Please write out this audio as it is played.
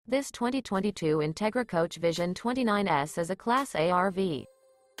This 2022 Entegra Coach Vision 29S is a Class A RV.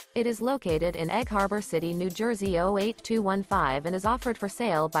 It is located in Egg Harbor City, New Jersey 08215 and is offered for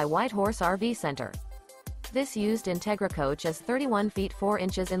sale by White Horse RV Center. This used Entegra coach is 31 feet 4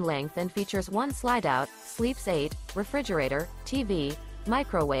 inches in length and features one slide-out, sleeps 8, refrigerator, TV,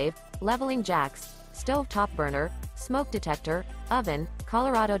 microwave, leveling jacks, stove-top burner, smoke detector, oven,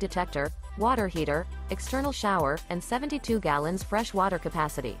 Colorado Detector, water heater, external shower, and 72 gallons fresh water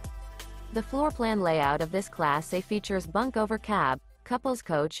capacity. The floor plan layout of this Class A features bunk over cab, couples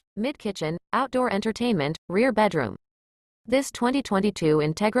coach, mid-kitchen, outdoor entertainment, rear bedroom. This 2022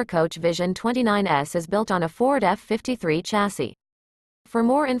 Entegra Coach Vision 29S is built on a Ford F53 chassis. For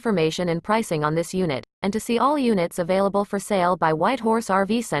more information and pricing on this unit, and to see all units available for sale by White Horse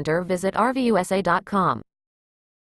RV Center, visit RVUSA.com.